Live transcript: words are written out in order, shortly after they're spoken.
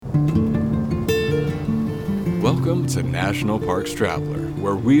Welcome to National Parks Traveler,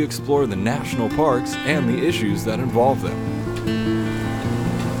 where we explore the national parks and the issues that involve them.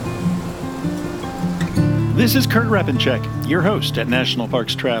 This is Kurt Repenchek, your host at National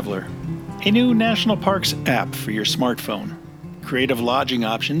Parks Traveler. A new National Parks app for your smartphone, creative lodging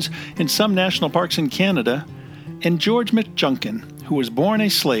options in some national parks in Canada, and George McJunkin, who was born a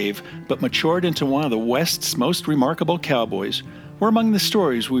slave but matured into one of the West's most remarkable cowboys, were among the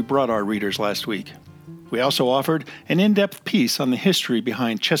stories we brought our readers last week. We also offered an in-depth piece on the history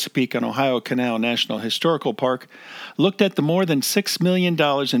behind Chesapeake and Ohio Canal National Historical Park, looked at the more than $6 million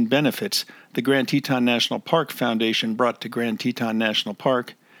in benefits the Grand Teton National Park Foundation brought to Grand Teton National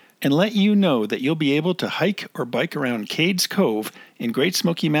Park, and let you know that you'll be able to hike or bike around Cades Cove in Great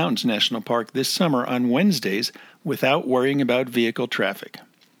Smoky Mountains National Park this summer on Wednesdays without worrying about vehicle traffic.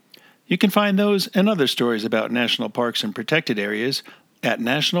 You can find those and other stories about national parks and protected areas at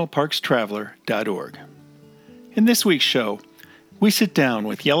nationalparkstraveler.org. In this week's show, we sit down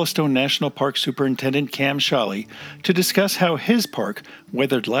with Yellowstone National Park Superintendent Cam Shawley to discuss how his park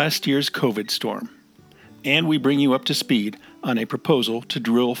weathered last year's COVID storm. And we bring you up to speed on a proposal to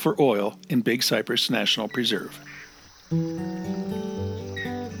drill for oil in Big Cypress National Preserve.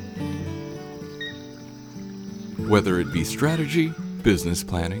 Whether it be strategy, business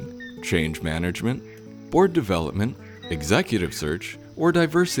planning, change management, board development, executive search, or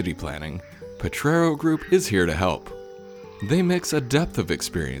diversity planning, Potrero Group is here to help. They mix a depth of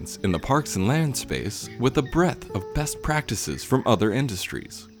experience in the parks and land space with a breadth of best practices from other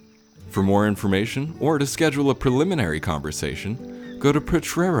industries. For more information or to schedule a preliminary conversation, go to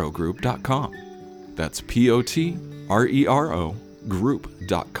potrerogroup.com. That's Potrero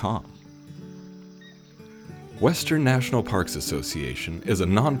group.com. Western National Parks Association is a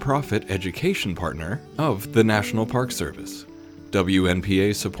nonprofit education partner of the National Park Service.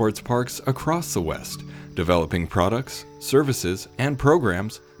 WNPA supports parks across the West, developing products, services, and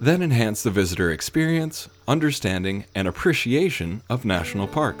programs that enhance the visitor experience, understanding, and appreciation of national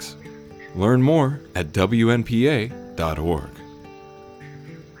parks. Learn more at WNPA.org.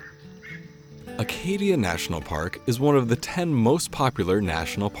 Acadia National Park is one of the 10 most popular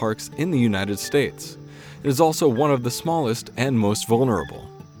national parks in the United States. It is also one of the smallest and most vulnerable.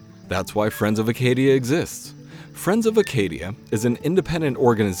 That's why Friends of Acadia exists. Friends of Acadia is an independent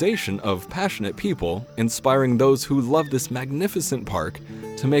organization of passionate people inspiring those who love this magnificent park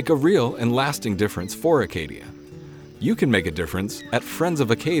to make a real and lasting difference for Acadia. You can make a difference at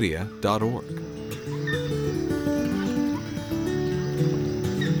friendsofacadia.org.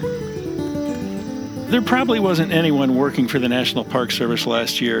 There probably wasn't anyone working for the National Park Service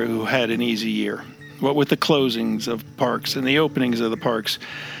last year who had an easy year. What with the closings of parks and the openings of the parks,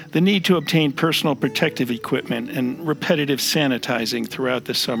 the need to obtain personal protective equipment and repetitive sanitizing throughout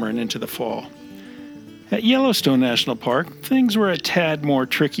the summer and into the fall. At Yellowstone National Park, things were a tad more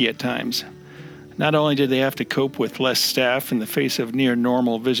tricky at times. Not only did they have to cope with less staff in the face of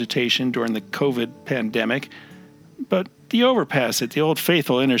near-normal visitation during the COVID pandemic, but the overpass at the Old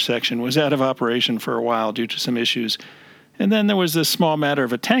Faithful intersection was out of operation for a while due to some issues. And then there was the small matter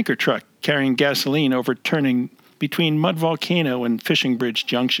of a tanker truck carrying gasoline overturning between Mud Volcano and Fishing Bridge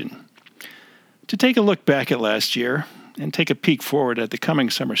Junction. To take a look back at last year and take a peek forward at the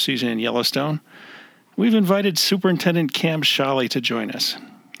coming summer season in Yellowstone, we've invited Superintendent Cam Shawley to join us.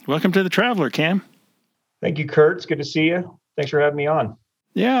 Welcome to the Traveler, Cam. Thank you, Kurt. It's good to see you. Thanks for having me on.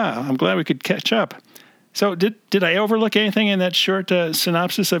 Yeah, I'm glad we could catch up. So did I overlook anything in that short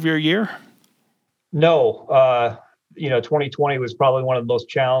synopsis of your year? No. 2020 was probably one of the most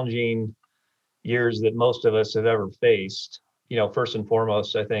challenging years that most of us have ever faced. First and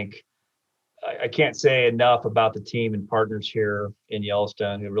foremost, I think I can't say enough about the team and partners here in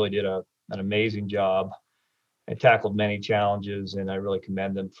Yellowstone who really did an amazing job and tackled many challenges, and I really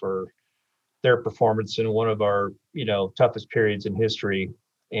commend them for their performance in one of our, toughest periods in history.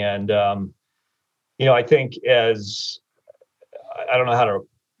 And, I think I don't know how to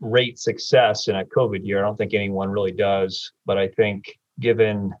rate success in a COVID year. I don't think anyone really does, but I think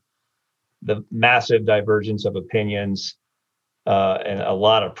given the massive divergence of opinions and a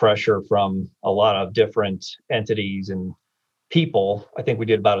lot of pressure from a lot of different entities and people, I think we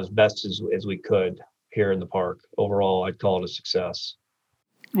did about as best as we could here in the park. Overall, I'd call it a success.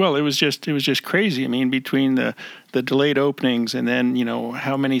 Well, it was just crazy. I mean, between the delayed openings and then,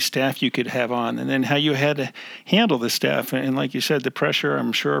 how many staff you could have on, and then how you had to handle the staff. And like you said, the pressure,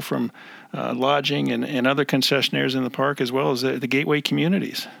 I'm sure, from lodging and other concessionaires in the park, as well as the gateway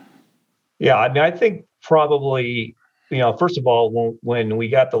communities. Yeah, I mean, I think probably, first of all, when we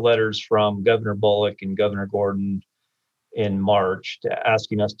got the letters from Governor Bullock and Governor Gordon in March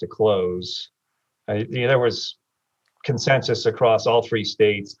asking us to close, there was consensus across all 3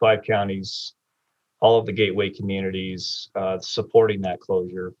 states, 5 counties, all of the gateway communities supporting that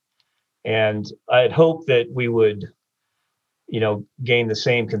closure. And I had hoped that we would, gain the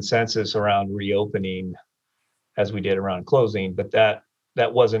same consensus around reopening as we did around closing, but that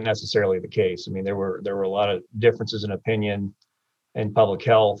wasn't necessarily the case. I mean, there were a lot of differences in opinion in public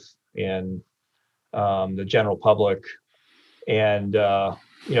health and the general public, and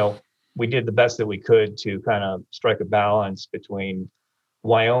we did the best that we could to kind of strike a balance between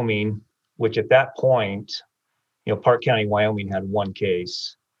Wyoming, which at that point, Park County, Wyoming had 1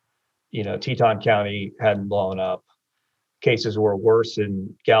 case. Teton County hadn't blown up. Cases were worse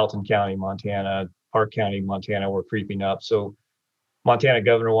in Gallatin County, Montana. Park County, Montana were creeping up. So Montana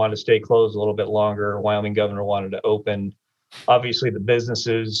governor wanted to stay closed a little bit longer. Wyoming governor wanted to open. Obviously, the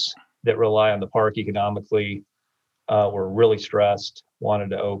businesses that rely on the park economically were really stressed,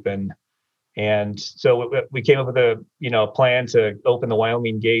 wanted to open. And so we came up with a plan to open the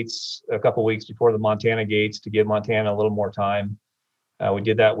Wyoming gates a couple weeks before the Montana gates to give Montana a little more time. We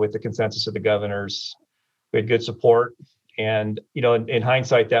did that with the consensus of the governors. We had good support. And, in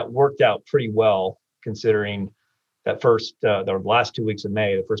hindsight, that worked out pretty well, considering that the last 2 weeks of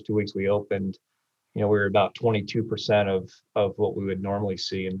May, the first 2 weeks we opened, we were about 22% of what we would normally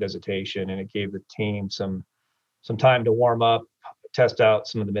see in visitation. And it gave the team some time to warm up, test out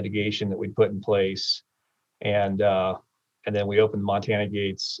some of the mitigation that we put in place. And then we opened the Montana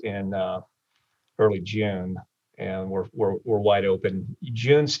gates in early June, and we're wide open.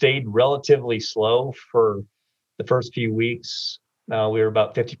 June stayed relatively slow for the first few weeks. We were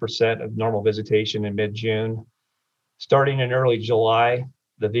about 50% of normal visitation in mid-June. Starting in early July,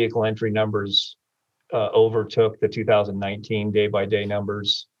 the vehicle entry numbers overtook the 2019 day-by-day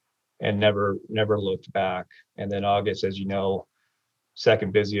numbers and never looked back. And then August, as you know,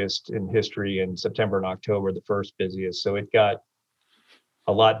 second busiest in history, and September and October, the first busiest. So it got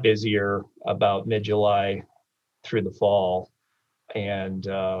a lot busier about mid-July through the fall. And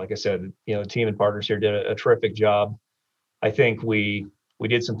like I said, the team and partners here did a terrific job. I think we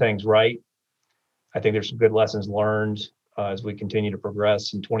did some things right. I think there's some good lessons learned as we continue to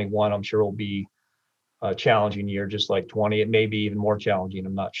progress. In 21, I'm sure will be a challenging year, just like 20. It may be even more challenging,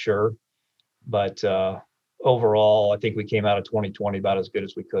 I'm not sure. But overall, I think we came out of 2020 about as good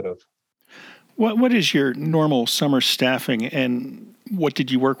as we could have. What is your normal summer staffing, and what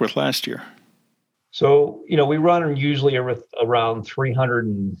did you work with last year? So, we run usually with around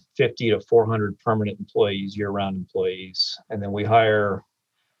 350 to 400 permanent employees, year-round employees. And then we hire,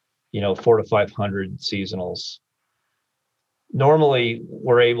 400 to 500 seasonals. Normally,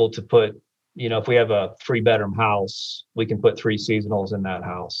 we're able to put, if we have a 3-bedroom house, we can put 3 seasonals in that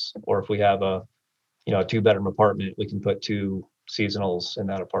house. Or if we have a 2-bedroom apartment, we can put 2 seasonals in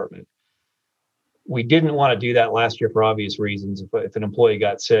that apartment. We didn't want to do that last year for obvious reasons. If an employee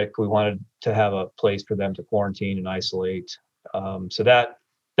got sick, we wanted to have a place for them to quarantine and isolate. So that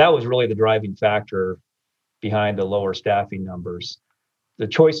was really the driving factor behind the lower staffing numbers. The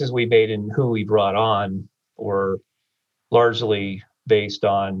choices we made and who we brought on were largely based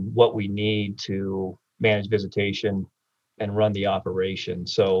on what we need to manage visitation and run the operation.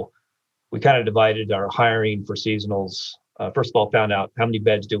 So we kind of divided our hiring for seasonals. First of all, found out how many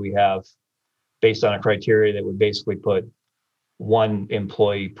beds do we have based on a criteria that would basically put 1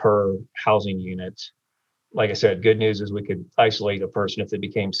 employee per housing unit. Like I said, good news is we could isolate a person if they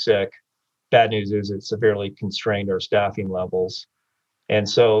became sick. Bad news is it severely constrained our staffing levels. And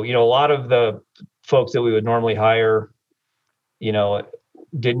so, a lot of the folks that we would normally hire,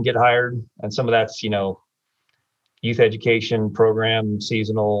 didn't get hired. And some of that's, youth education program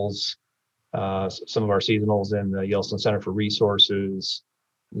seasonals, some of our seasonals in the Yellowstone Center for Resources.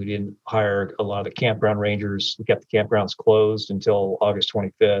 We didn't hire a lot of the campground rangers. We kept the campgrounds closed until August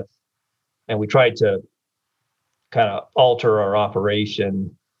 25th. And we tried to kind of alter our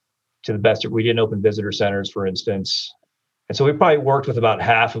operation to the best. We didn't open visitor centers, for instance. And so we probably worked with about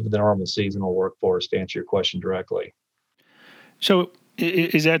half of the normal seasonal workforce, to answer your question directly. So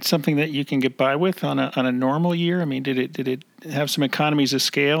is that something that you can get by with on a normal year? I mean, did it have some economies of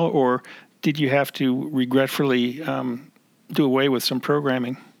scale, or did you have to regretfully do away with some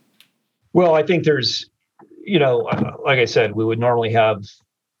programming? Well, I think there's, like I said, we would normally have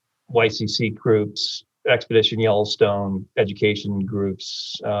YCC groups, Expedition Yellowstone, education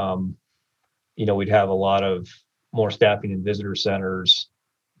groups. We'd have a lot of more staffing in visitor centers.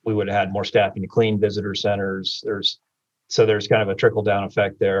 We would have had more staffing to clean visitor centers. There's kind of a trickle down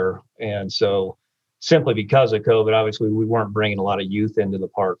effect there. And so simply because of COVID, obviously we weren't bringing a lot of youth into the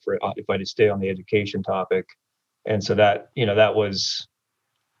park if I just stay on the education topic. And so that was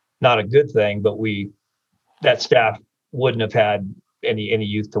not a good thing, but that staff wouldn't have had any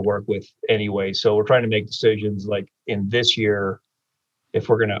youth to work with anyway. So we're trying to make decisions like in this year, if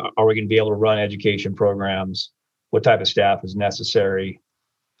are we gonna be able to run education programs? What type of staff is necessary?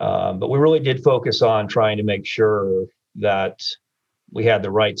 But we really did focus on trying to make sure that we had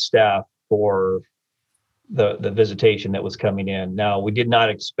the right staff for the visitation that was coming in. Now, we did not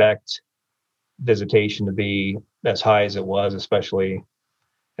expect visitation to be as high as it was, especially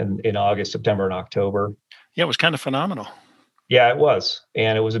in August, September, and October. Yeah, it was kind of phenomenal. Yeah, it was,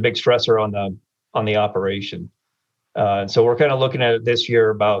 and it was a big stressor on the operation. And so we're kind of looking at it this year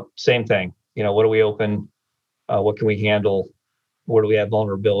about same thing. What do we open? What can we handle? Where do we have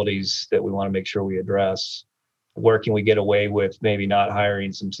vulnerabilities that we want to make sure we address? Where can we get away with maybe not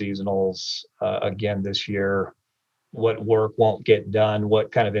hiring some seasonals again this year? What work won't get done?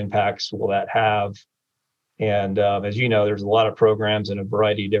 What kind of impacts will that have? And as you know, there's a lot of programs in a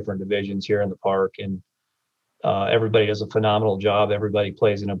variety of different divisions here in the park, and everybody does a phenomenal job. Everybody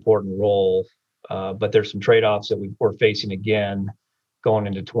plays an important role, but there's some trade-offs that we're facing again going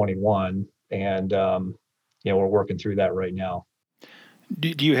into 21, and we're working through that right now.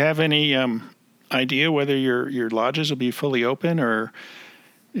 Do you have any idea whether your lodges will be fully open, or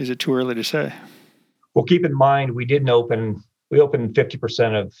is it too early to say? Well, keep in mind, we opened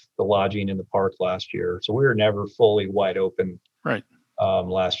 50% of the lodging in the park last year. So we were never fully wide open. Right.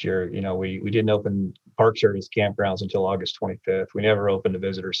 Last year, we didn't open park service campgrounds until August 25th. We never opened a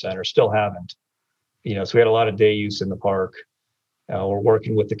visitor center, still haven't. So we had a lot of day use in the park. We're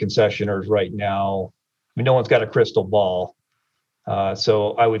working with the concessioners right now. No one's got a crystal ball.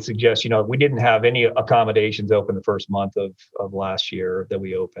 So I would suggest, we didn't have any accommodations open the first month of last year that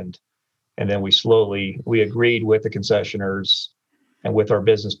we opened. And then we agreed with the concessioners and with our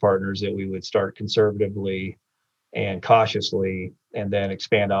business partners that we would start conservatively and cautiously, and then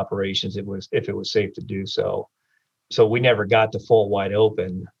expand operations if it was safe to do so. So we never got to full wide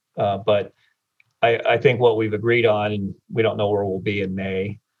open, but I think what we've agreed on, and we don't know where we'll be in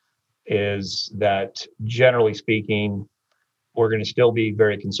May, is that generally speaking, we're going to still be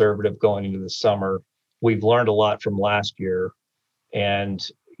very conservative going into the summer. We've learned a lot from last year, and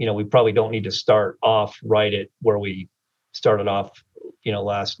we probably don't need to start off right at where we started off,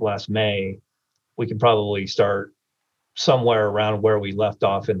 last May. We can probably start somewhere around where we left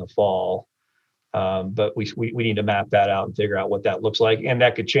off in the fall. But we need to map that out and figure out what that looks like. And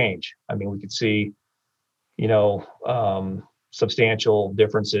that could change. I mean, we could see, substantial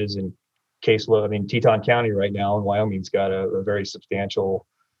differences in caseload. I mean, Teton County right now in Wyoming's got a very substantial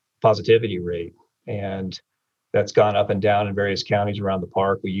positivity rate. And that's gone up and down in various counties around the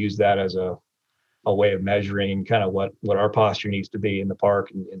park. We use that as a way of measuring kind of what our posture needs to be in the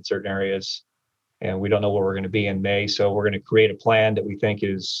park in certain areas. And we don't know where we're going to be in May. So we're going to create a plan that we think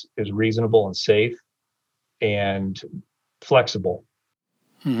is reasonable and safe and flexible.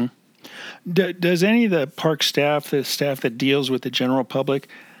 Mm-hmm. Does any of the park staff, the staff that deals with the general public,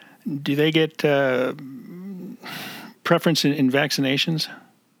 do they get preference in vaccinations?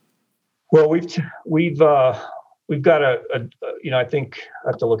 Well, we've got I think I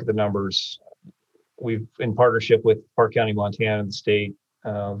have to look at the numbers. We've, in partnership with Park County, Montana, and the state,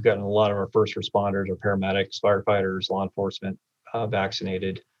 we've gotten a lot of our first responders, our paramedics, firefighters, law enforcement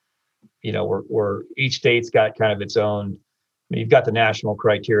vaccinated. We're each state's got kind of its own. I mean, you've got the national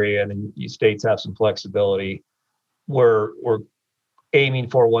criteria, and then states have some flexibility. We're aiming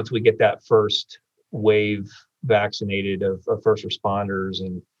for, once we get that first wave vaccinated of first responders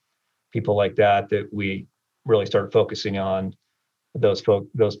and people like that we really start focusing on those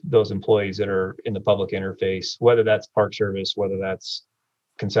employees that are in the public interface, whether that's Park Service, whether that's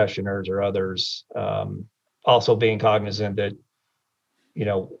concessioners or others. Also being cognizant that,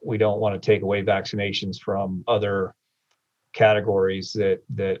 we don't want to take away vaccinations from other categories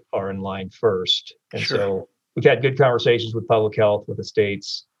that are in line first. And Sure. So we've had good conversations with public health, with the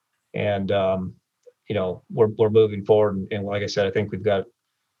states, and we're moving forward. And like I said, I think we've got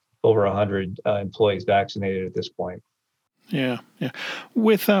over 100 employees vaccinated at this point. Yeah.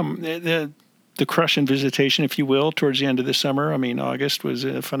 With the crush in visitation, if you will, towards the end of the summer. I mean, August was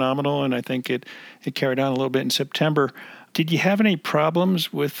phenomenal, and I think it carried on a little bit in September. Did you have any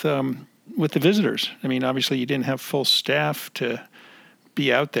problems with the visitors? I mean, obviously you didn't have full staff to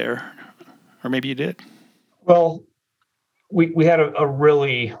be out there, or maybe you did. Well, we had a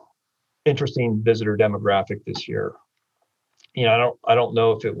really interesting visitor demographic this year. I don't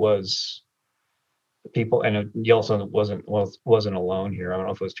know if it was people, and Yellowstone wasn't alone here. I don't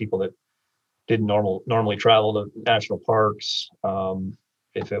know if it was people that didn't normally travel to national parks.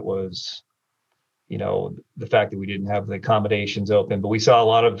 If it was, the fact that we didn't have the accommodations open, but we saw a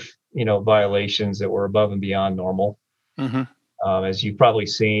lot of, violations that were above and beyond normal. As you've probably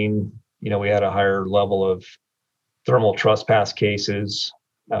seen, we had a higher level of thermal trespass cases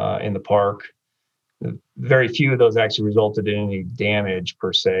in the park. Very few of those actually resulted in any damage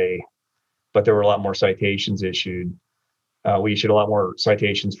per se, but there were a lot more citations issued. We issued a lot more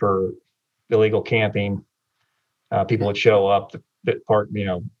citations for illegal camping. People would show up, the park,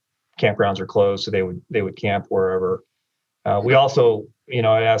 campgrounds are closed, so they would camp wherever. We also,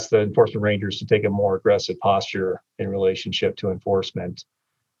 I asked the enforcement rangers to take a more aggressive posture in relationship to enforcement.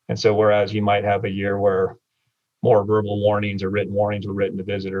 And so whereas you might have a year where more verbal warnings or written warnings were written to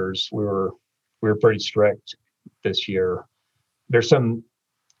visitors, we were pretty strict this year. There's some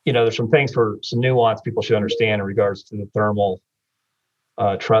things for some nuance people should understand in regards to the thermal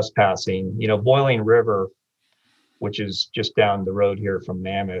trespassing. Boiling River, which is just down the road here from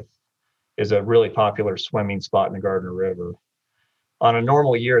Mammoth, is a really popular swimming spot in the Gardner River. On a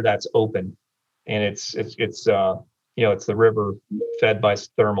normal year, that's open, and it's the river fed by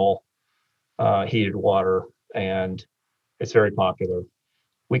thermal heated water, and it's very popular.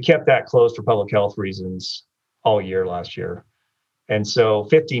 We kept that closed for public health reasons all year last year. And so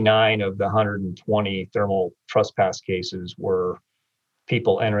 59 of the 120 thermal trespass cases were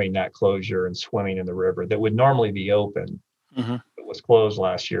people entering that closure and swimming in the river that would normally be open. It was closed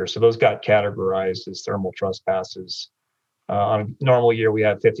last year. So those got categorized as thermal trespasses. On a normal year, we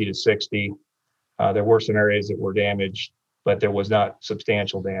had 50 to 60. There were some areas that were damaged, but there was not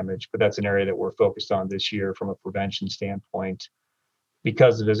substantial damage. But that's an area that we're focused on this year from a prevention standpoint.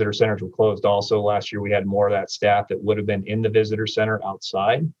 Because the visitor centers were closed also last year, we had more of that staff that would have been in the visitor center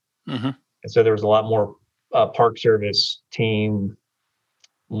outside. And so there was a lot more Park Service team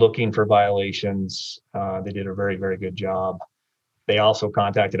looking for violations. They did a very, very good job. They also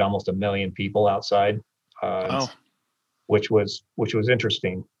contacted almost 1 million people outside, which was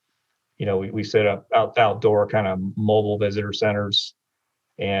interesting. We set up outdoor kind of mobile visitor centers,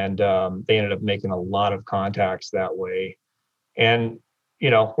 and they ended up making a lot of contacts that way. And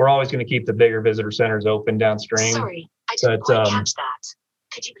we're always going to keep the bigger visitor centers open downstream. Sorry, I didn't quite catch that.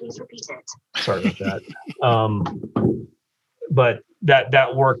 Could you please repeat it? Sorry about that. But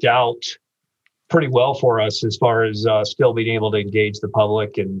that worked out pretty well for us as far as still being able to engage the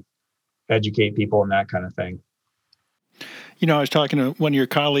public and educate people and that kind of thing. I was talking to one of your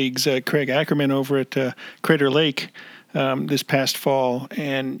colleagues, Craig Ackerman, over at Crater Lake this past fall,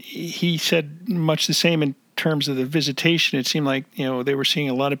 and he said much the same in terms of the visitation. It seemed like, they were seeing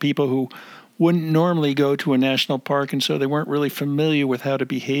a lot of people who wouldn't normally go to a national park, and so they weren't really familiar with how to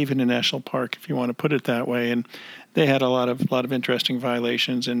behave in a national park, if you want to put it that way. And they had a lot of interesting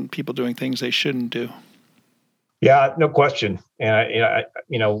violations and people doing things they shouldn't do. Yeah, no question. And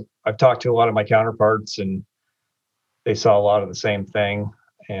I've talked to a lot of my counterparts, and they saw a lot of the same thing.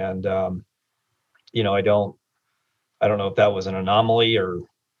 And I don't know if that was an anomaly or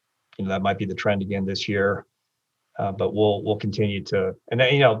that might be the trend again this year. But we'll continue to, and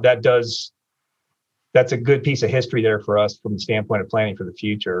that's a good piece of history there for us from the standpoint of planning for the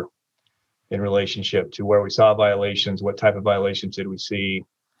future in relationship to where we saw violations, what type of violations did we see,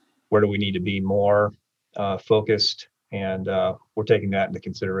 where do we need to be more focused, and we're taking that into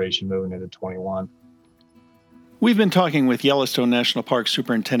consideration moving into 21. We've been talking with Yellowstone National Park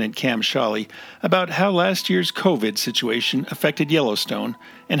Superintendent Cam Shawley about how last year's COVID situation affected Yellowstone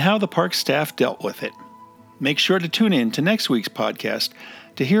and how the park staff dealt with it. Make sure to tune in to next week's podcast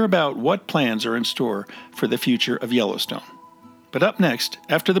to hear about what plans are in store for the future of Yellowstone. But up next,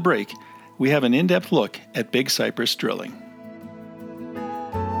 after the break, we have an in-depth look at Big Cypress drilling.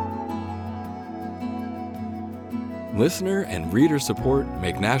 Listener and reader support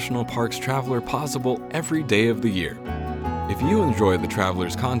make National Parks Traveler possible every day of the year. If you enjoy the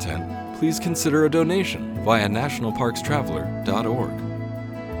Traveler's content, please consider a donation via nationalparkstraveler.org.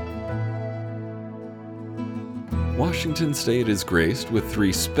 Washington State is graced with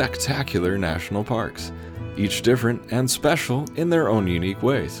 3 spectacular national parks, each different and special in their own unique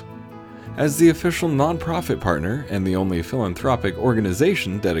ways. As the official nonprofit partner and the only philanthropic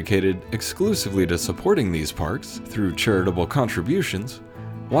organization dedicated exclusively to supporting these parks through charitable contributions,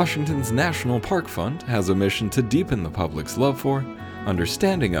 Washington's National Park Fund has a mission to deepen the public's love for,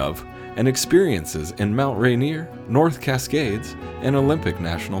 understanding of, and experiences in Mount Rainier, North Cascades, and Olympic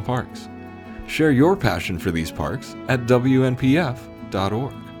National Parks. Share your passion for these parks at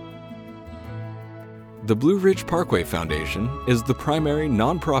WNPF.org. The Blue Ridge Parkway Foundation is the primary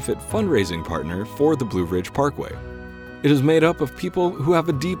nonprofit fundraising partner for the Blue Ridge Parkway. It is made up of people who have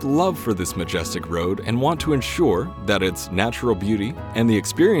a deep love for this majestic road and want to ensure that its natural beauty and the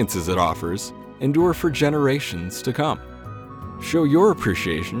experiences it offers endure for generations to come. Show your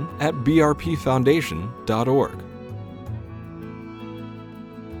appreciation at brpfoundation.org.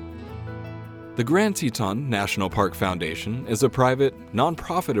 The Grand Teton National Park Foundation is a private,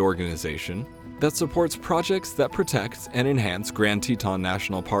 nonprofit organization that supports projects that protect and enhance Grand Teton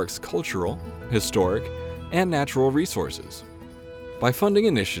National Park's cultural, historic, and natural resources. By funding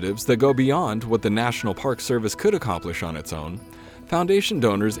initiatives that go beyond what the National Park Service could accomplish on its own, Foundation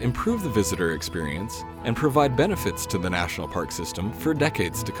donors improve the visitor experience and provide benefits to the National Park System for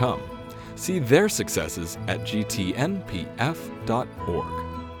decades to come. See their successes at gtnpf.org.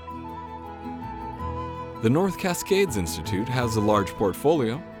 The North Cascades Institute has a large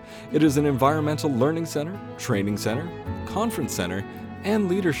portfolio. It is an environmental learning center, training center, conference center, and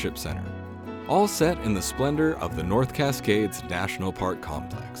leadership center, all set in the splendor of the North Cascades National Park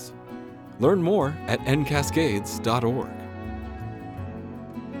Complex. Learn more at ncascades.org.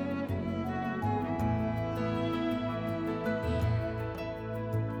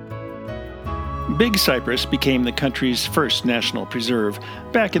 Big Cypress became the country's first national preserve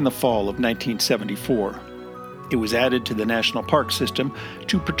back in the fall of 1974. It was added to the national park system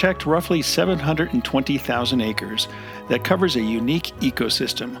to protect roughly 720,000 acres that covers a unique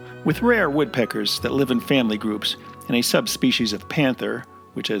ecosystem with rare woodpeckers that live in family groups and a subspecies of panther,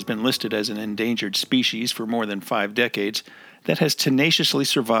 which has been listed as an endangered species for more than 5 decades, that has tenaciously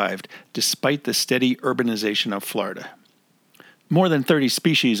survived despite the steady urbanization of Florida. More than 30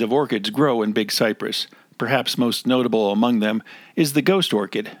 species of orchids grow in Big Cypress. Perhaps most notable among them is the ghost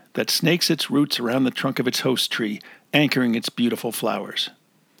orchid that snakes its roots around the trunk of its host tree, anchoring its beautiful flowers.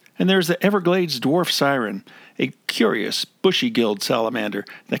 And there's the Everglades dwarf siren, a curious, bushy-gilled salamander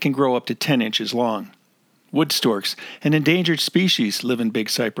that can grow up to 10 inches long. Wood storks, an endangered species, live in Big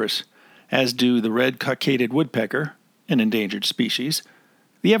Cypress, as do the red cockaded woodpecker, an endangered species,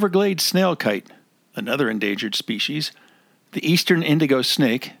 the Everglades snail kite, another endangered species, the eastern indigo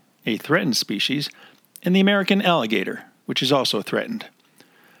snake, a threatened species, and the American alligator, which is also threatened.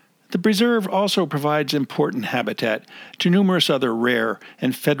 The preserve also provides important habitat to numerous other rare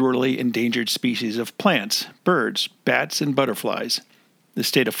and federally endangered species of plants, birds, bats, and butterflies. The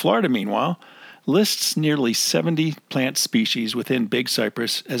state of Florida, meanwhile, lists nearly 70 plant species within Big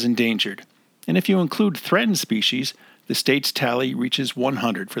Cypress as endangered, and if you include threatened species, the state's tally reaches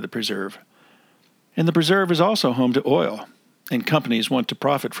 100 for the preserve. And the preserve is also home to oil, and companies want to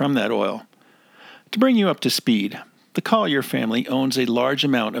profit from that oil. To bring you up to speed, the Collier family owns a large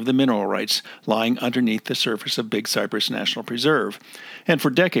amount of the mineral rights lying underneath the surface of Big Cypress National Preserve, and for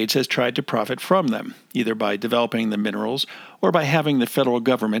decades has tried to profit from them, either by developing the minerals or by having the federal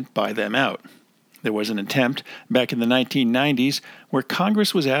government buy them out. There was an attempt back in the 1990s where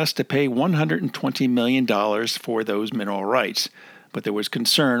Congress was asked to pay $120 million for those mineral rights, but there was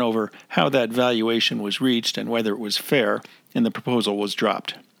concern over how that valuation was reached and whether it was fair, and the proposal was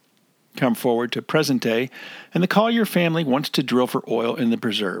dropped. Come forward to present day, and the Collier family wants to drill for oil in the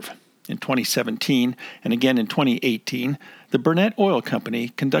preserve. In 2017 and again in 2018, the Burnett Oil Company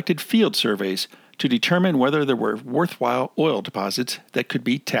conducted field surveys to determine whether there were worthwhile oil deposits that could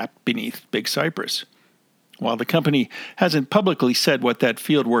be tapped beneath Big Cypress. While the company hasn't publicly said what that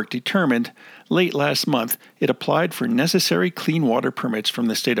field work determined, late last month it applied for necessary clean water permits from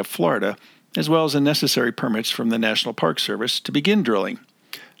the state of Florida, as well as the necessary permits from the National Park Service to begin drilling.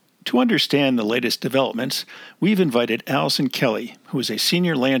 To understand the latest developments, we've invited Allison Kelly, who is a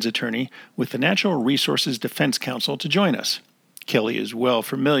senior lands attorney with the Natural Resources Defense Council, to join us. Kelly is well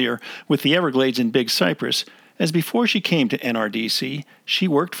familiar with the Everglades in Big Cypress, as before she came to NRDC, she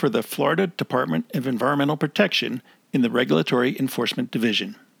worked for the Florida Department of Environmental Protection in the Regulatory Enforcement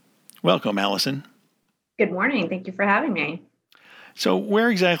Division. Welcome, Allison. Good morning. Thank you for having me. So where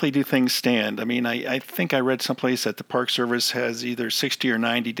exactly do things stand? I mean, I think I read someplace that the Park Service has either 60 or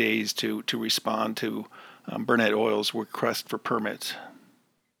 90 days to respond to Burnett Oil's request for permits.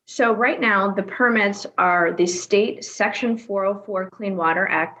 So right now, the permits are the state Section 404 Clean Water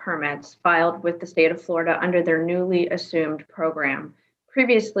Act permits filed with the state of Florida under their newly assumed program.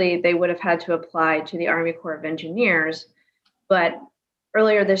 Previously, they would have had to apply to the Army Corps of Engineers, but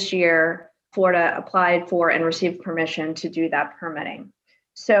earlier this year, Florida applied for and received permission to do that permitting.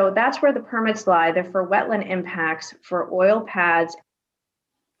 So that's where the permits lie. They're for wetland impacts for oil pads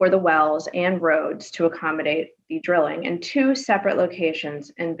for the wells and roads to accommodate the drilling in 2 separate locations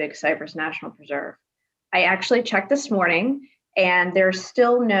in Big Cypress National Preserve. I actually checked this morning and there's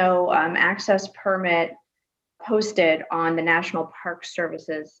still no access permit posted on the National Park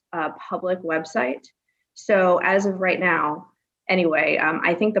Service's public website. So as of right now, anyway,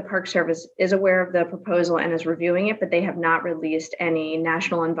 I think the Park Service is aware of the proposal and is reviewing it, but they have not released any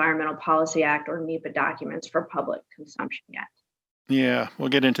National Environmental Policy Act or NEPA documents for public consumption yet. Yeah, we'll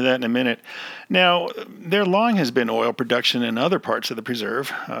get into that in a minute. Now, there long has been oil production in other parts of the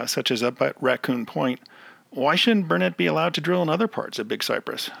preserve, such as up at Raccoon Point. Why shouldn't Burnett be allowed to drill in other parts of Big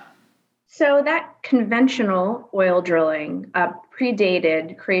Cypress? So that conventional oil drilling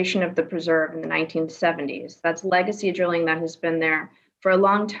predated creation of the preserve in the 1970s. That's legacy drilling that has been there for a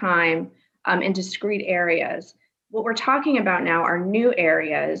long time in discrete areas. What we're talking about now are new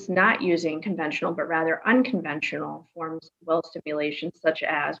areas, not using conventional, but rather unconventional forms of well stimulation, such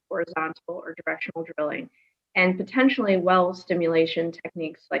as horizontal or directional drilling, and potentially well stimulation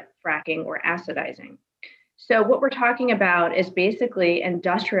techniques like fracking or acidizing. So, what we're talking about is basically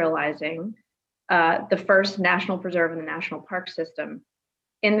industrializing the first national preserve in the national park system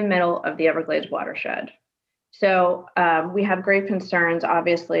in the middle of the Everglades watershed. So, we have great concerns,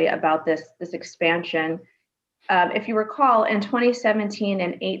 obviously, about this expansion. If you recall, in 2017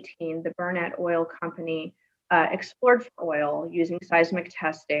 and 18, the Burnett Oil Company explored for oil using seismic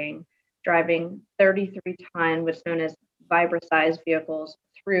testing, driving 33-ton, what's known as Vibra-sized vehicles,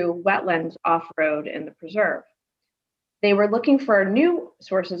 through wetlands off-road in the preserve. They were looking for new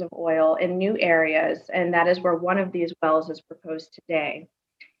sources of oil in new areas, and that is where one of these wells is proposed today.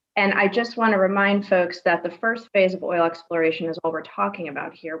 And I just want to remind folks that the first phase of oil exploration is all we're talking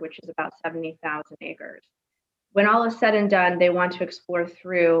about here, which is about 70,000 acres. When all is said and done, they want to explore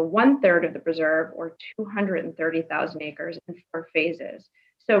through 1/3 of the preserve, or 230,000 acres, in 4 phases.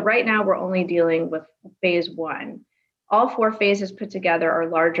 So right now we're only dealing with phase one. All 4 phases put together are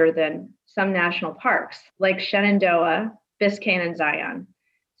larger than some national parks, like Shenandoah, Biscayne, and Zion.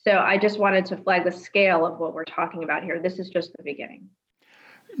 So I just wanted to flag the scale of what we're talking about here. This is just the beginning.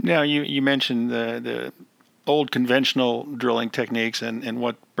 Now, you mentioned the old conventional drilling techniques and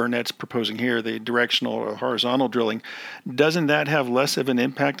what Burnett's proposing here, the directional or horizontal drilling. Doesn't that have less of an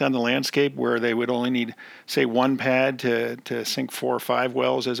impact on the landscape where they would only need, say, one pad to sink 4 or 5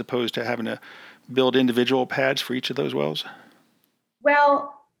 wells as opposed to having to build individual pads for each of those wells?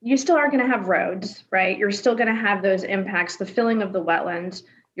 Well, you still are going to have roads, right? You're still going to have those impacts, the filling of the wetlands.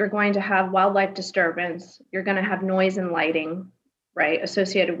 You're going to have wildlife disturbance. You're going to have noise and lighting, right,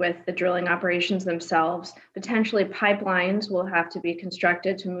 associated with the drilling operations themselves. Potentially, pipelines will have to be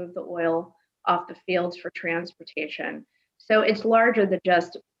constructed to move the oil off the fields for transportation. So it's larger than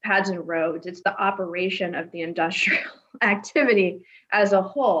just pads and roads, it's the operation of the industrial activity as a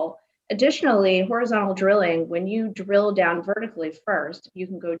whole. Additionally, horizontal drilling, when you drill down vertically first, you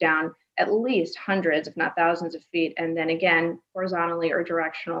can go down at least hundreds, if not thousands of feet, and then again, horizontally or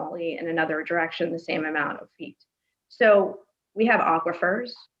directionally in another direction, the same amount of feet. So we have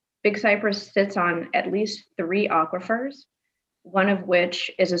aquifers. Big Cypress sits on at least 3 aquifers, one of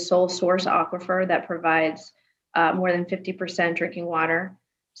which is a sole source aquifer that provides more than 50% drinking water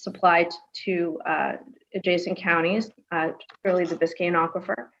supplied to adjacent counties, particularly the Biscayne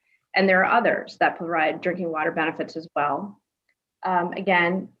aquifer. And there are others that provide drinking water benefits as well.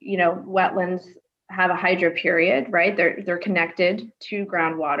 Again, wetlands have a hydro period, right? They're connected to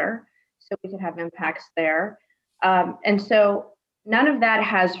groundwater, so we could have impacts there. And so none of that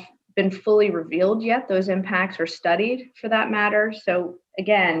has been fully revealed yet. Those impacts are studied for that matter. So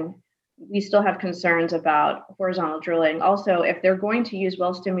again, we still have concerns about horizontal drilling. Also, if they're going to use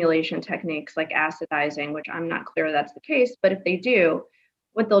well stimulation techniques like acidizing, which I'm not clear that's the case, but if they do,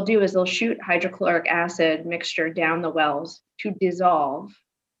 what they'll do is they'll shoot hydrochloric acid mixture down the wells to dissolve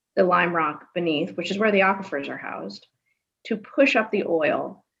the lime rock beneath, which is where the aquifers are housed, to push up the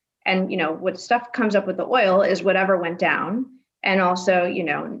oil. And what stuff comes up with the oil is whatever went down, and also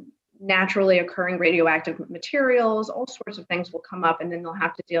naturally occurring radioactive materials, all sorts of things will come up, and then they'll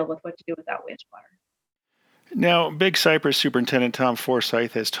have to deal with what to do with that wastewater. Now, Big Cypress Superintendent Tom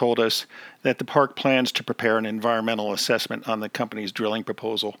Forsyth has told us that the park plans to prepare an environmental assessment on the company's drilling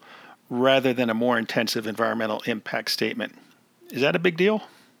proposal rather than a more intensive environmental impact statement. Is that a big deal?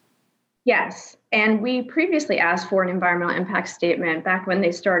 Yes, and we previously asked for an environmental impact statement back when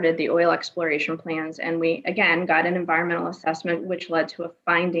they started the oil exploration plans, and we again got an environmental assessment which led to a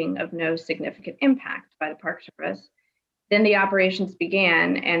finding of no significant impact by the Park Service. Then the operations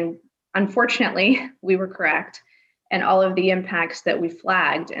began, and unfortunately, we were correct, and all of the impacts that we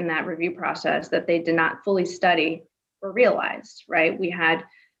flagged in that review process that they did not fully study were realized, right? We had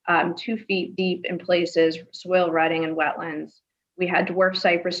 2 feet deep in places, soil rutting and wetlands. We had dwarf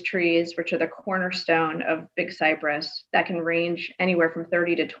cypress trees, which are the cornerstone of Big Cypress, that can range anywhere from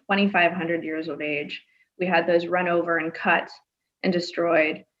 30 to 2,500 years of age. We had those run over and cut and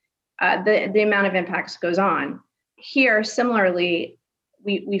destroyed. The amount of impacts goes on. Here, similarly,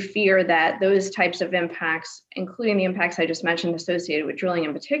 we fear that those types of impacts, including the impacts I just mentioned associated with drilling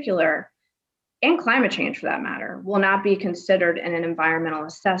in particular, and climate change for that matter, will not be considered in an environmental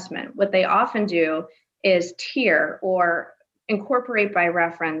assessment. What they often do is tier or incorporate by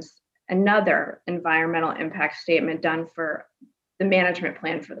reference another environmental impact statement done for the management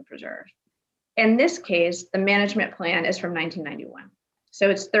plan for the preserve. In this case, the management plan is from 1991. So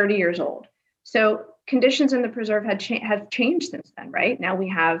it's 30 years old. So conditions in the preserve have changed since then, right? Now we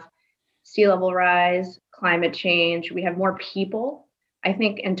have sea level rise, climate change, we have more people. I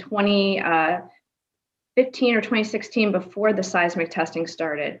think in 2015 or 2016, before the seismic testing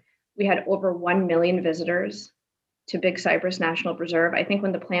started, we had over 1 million visitors to Big Cypress National Preserve. I think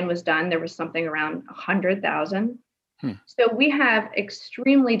when the plan was done, there was something around 100,000. So we have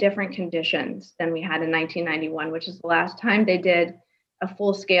extremely different conditions than we had in 1991, which is the last time they did a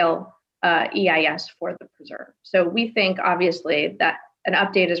full-scale EIS for the preserve. So we think, obviously, that an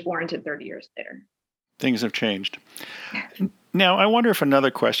update is warranted 30 years later. Things have changed. Now, I wonder if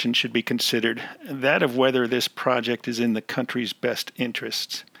another question should be considered, that of whether this project is in the country's best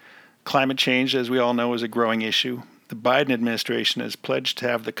interests. Climate change, as we all know, is a growing issue. The Biden administration has pledged to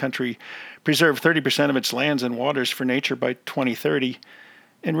have the country preserve 30% of its lands and waters for nature by 2030.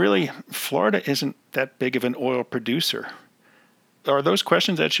 And really, Florida isn't that big of an oil producer. Are those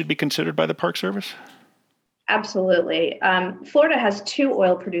questions that should be considered by the Park Service? Absolutely. Florida has 2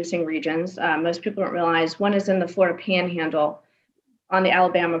 oil producing regions. Most people don't realize one is in the Florida Panhandle on the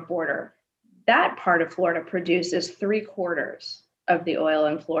Alabama border. That part of Florida produces 3/4 of the oil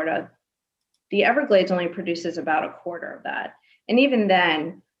in Florida. The Everglades only produces about 1/4 of that. And even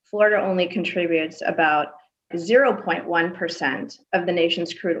then, Florida only contributes about 0.1% of the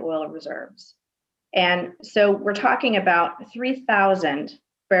nation's crude oil reserves. And so we're talking about 3,000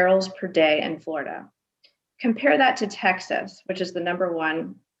 barrels per day in Florida. Compare that to Texas, which is the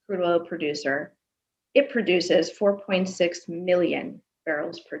 #1 crude oil producer. It produces 4.6 million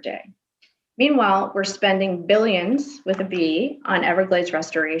barrels per day. Meanwhile, we're spending billions with a B on Everglades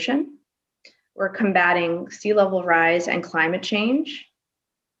restoration. We're combating sea level rise and climate change.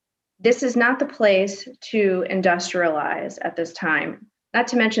 This is not the place to industrialize at this time. Not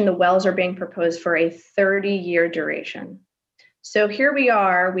to mention the wells are being proposed for a 30-year duration. So here we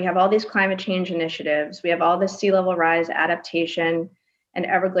are, we have all these climate change initiatives, we have all the sea level rise adaptation and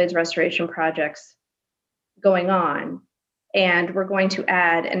Everglades restoration projects going on, and we're going to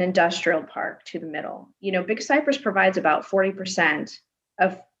add an industrial park to the middle. You know, Big Cypress provides about 40%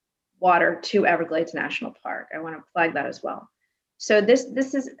 of water to Everglades National Park. I want to flag that as well. So this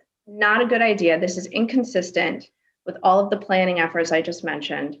is not a good idea. This is inconsistent with all of the planning efforts I just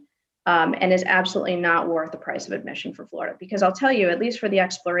mentioned, and is absolutely not worth the price of admission for Florida. Because I'll tell you, at least for the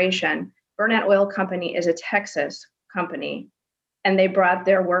exploration, Burnett Oil Company is a Texas company, and they brought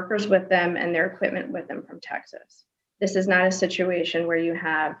their workers with them and their equipment with them from Texas. This is not a situation where you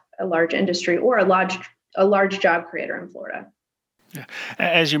have a large industry or a large job creator in Florida. Yeah.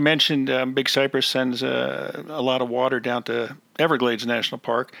 As you mentioned, Big Cypress sends a lot of water down to Everglades National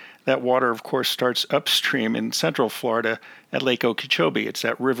Park. That water, of course, starts upstream in central Florida at Lake Okeechobee. It's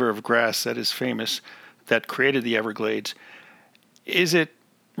that river of grass that is famous that created the Everglades. Is it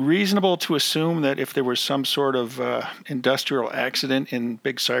reasonable to assume that if there was some sort of industrial accident in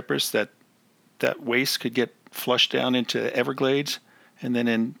Big Cypress, that waste could get flushed down into Everglades and then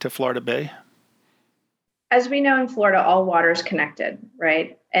into Florida Bay? As we know in Florida, all water is connected,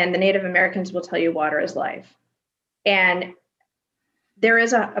 right? And the Native Americans will tell you water is life. And there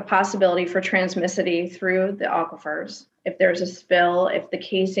is a possibility for transmissivity through the aquifers. If there's a spill, if the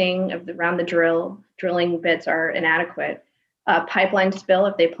casing around the drilling bits are inadequate, pipeline spill,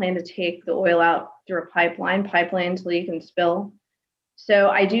 if they plan to take the oil out through a pipelines leak and spill. So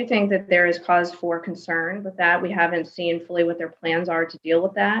I do think that there is cause for concern with that. We haven't seen fully what their plans are to deal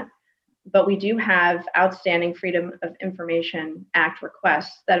with that. But we do have outstanding Freedom of Information Act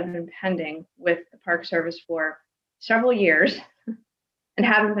requests that have been pending with the Park Service for several years and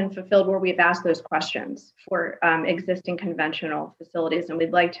haven't been fulfilled, where we've asked those questions for existing conventional facilities. And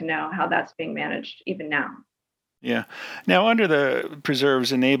we'd like to know how that's being managed even now. Yeah. Now, under the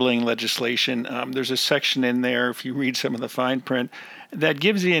preserve's enabling legislation, there's a section in there, if you read some of the fine print, that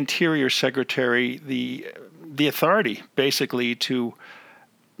gives the Interior Secretary the authority, basically, to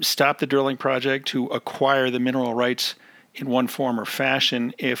stop the drilling project, to acquire the mineral rights in one form or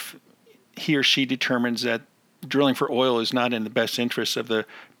fashion if he or she determines that drilling for oil is not in the best interest of the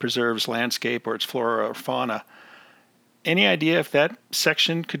preserve's landscape or its flora or fauna. Any idea if that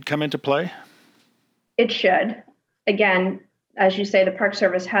section could come into play? It should. Again, as you say, the Park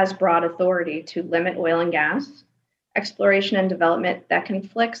Service has broad authority to limit oil and gas exploration and development that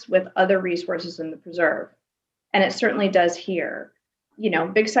conflicts with other resources in the preserve. And it certainly does here.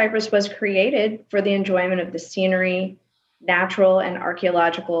 Big Cypress was created for the enjoyment of the scenery, natural and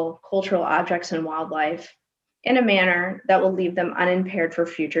archaeological cultural objects and wildlife in a manner that will leave them unimpaired for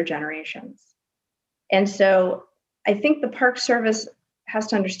future generations. And so I think the Park Service has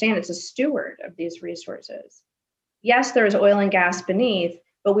to understand it's a steward of these resources. Yes, there is oil and gas beneath,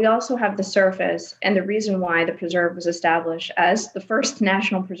 but we also have the surface, and the reason why the preserve was established as the first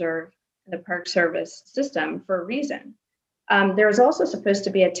national preserve in the Park Service system for a reason. There is also supposed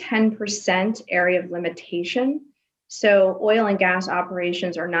to be a 10% area of limitation. So oil and gas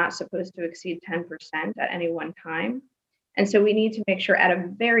operations are not supposed to exceed 10% at any one time. And so we need to make sure at a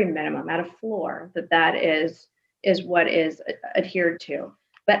very minimum, at a floor, that is what is adhered to.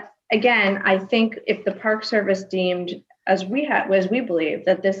 But again, I think if the Park Service deemed, as we believe,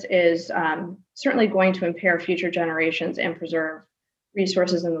 that this is certainly going to impair future generations and preserve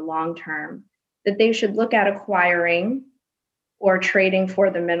resources in the long term, that they should look at acquiring or trading for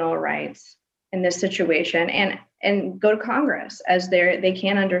the mineral rights in this situation and go to Congress as they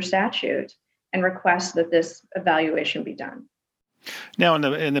can under statute and request that this evaluation be done. Now, in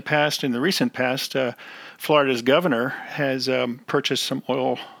the recent past, Florida's governor has purchased some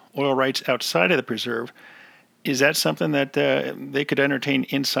oil rights outside of the preserve. Is that something that they could entertain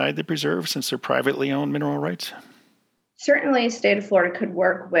inside the preserve since they're privately owned mineral rights? Certainly, the state of Florida could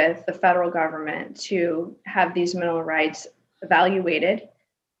work with the federal government to have these mineral rights evaluated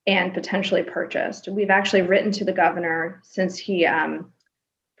and potentially purchased. We've actually written to the governor since he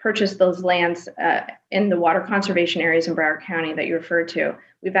purchased those lands in the water conservation areas in Broward County that you referred to.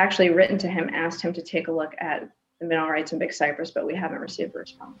 We've actually written to him, asked him to take a look at the mineral rights in Big Cypress, but we haven't received a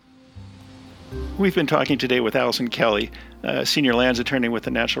response. We've been talking today with Allison Kelly, senior lands attorney with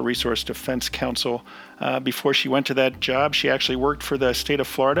the Natural Resource Defense Council. Before she went to that job, she actually worked for the state of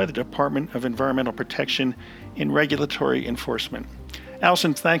Florida, the Department of Environmental Protection in Regulatory Enforcement.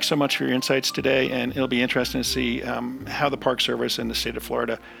 Allison, thanks so much for your insights today, and it'll be interesting to see how the Park Service in the state of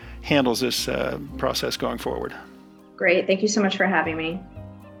Florida handles this process going forward. Great. Thank you so much for having me.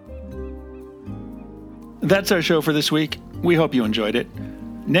 That's our show for this week. We hope you enjoyed it.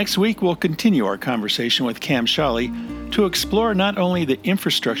 Next week, we'll continue our conversation with Cam Shawley to explore not only the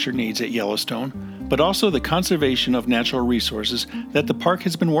infrastructure needs at Yellowstone, but also the conservation of natural resources that the park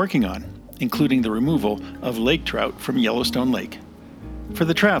has been working on, including the removal of lake trout from Yellowstone Lake. For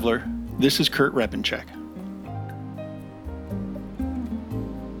The Traveler, this is Kurt Repenchek.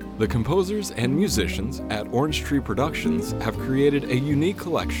 The composers and musicians at Orange Tree Productions have created a unique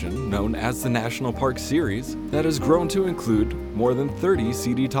collection known as the National Park Series that has grown to include more than 30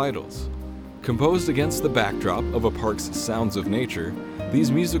 CD titles. Composed against the backdrop of a park's sounds of nature, these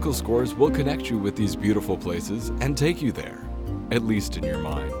musical scores will connect you with these beautiful places and take you there, at least in your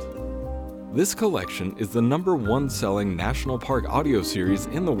mind. This collection is the #1 selling National Park audio series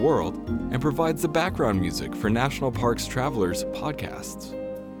in the world and provides the background music for National Parks Travelers podcasts.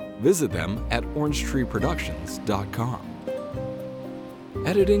 Visit them at orangetreeproductions.com.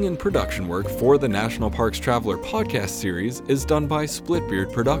 Editing and production work for the National Parks Traveler podcast series is done by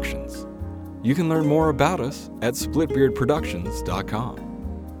Splitbeard Productions. You can learn more about us at splitbeardproductions.com.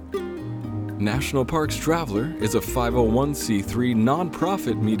 National Parks Traveler is a 501c3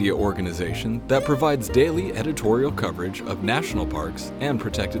 nonprofit media organization that provides daily editorial coverage of national parks and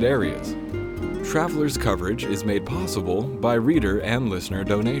protected areas. Traveler's coverage is made possible by reader and listener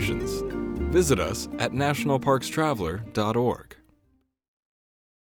donations. Visit us at nationalparkstraveler.org.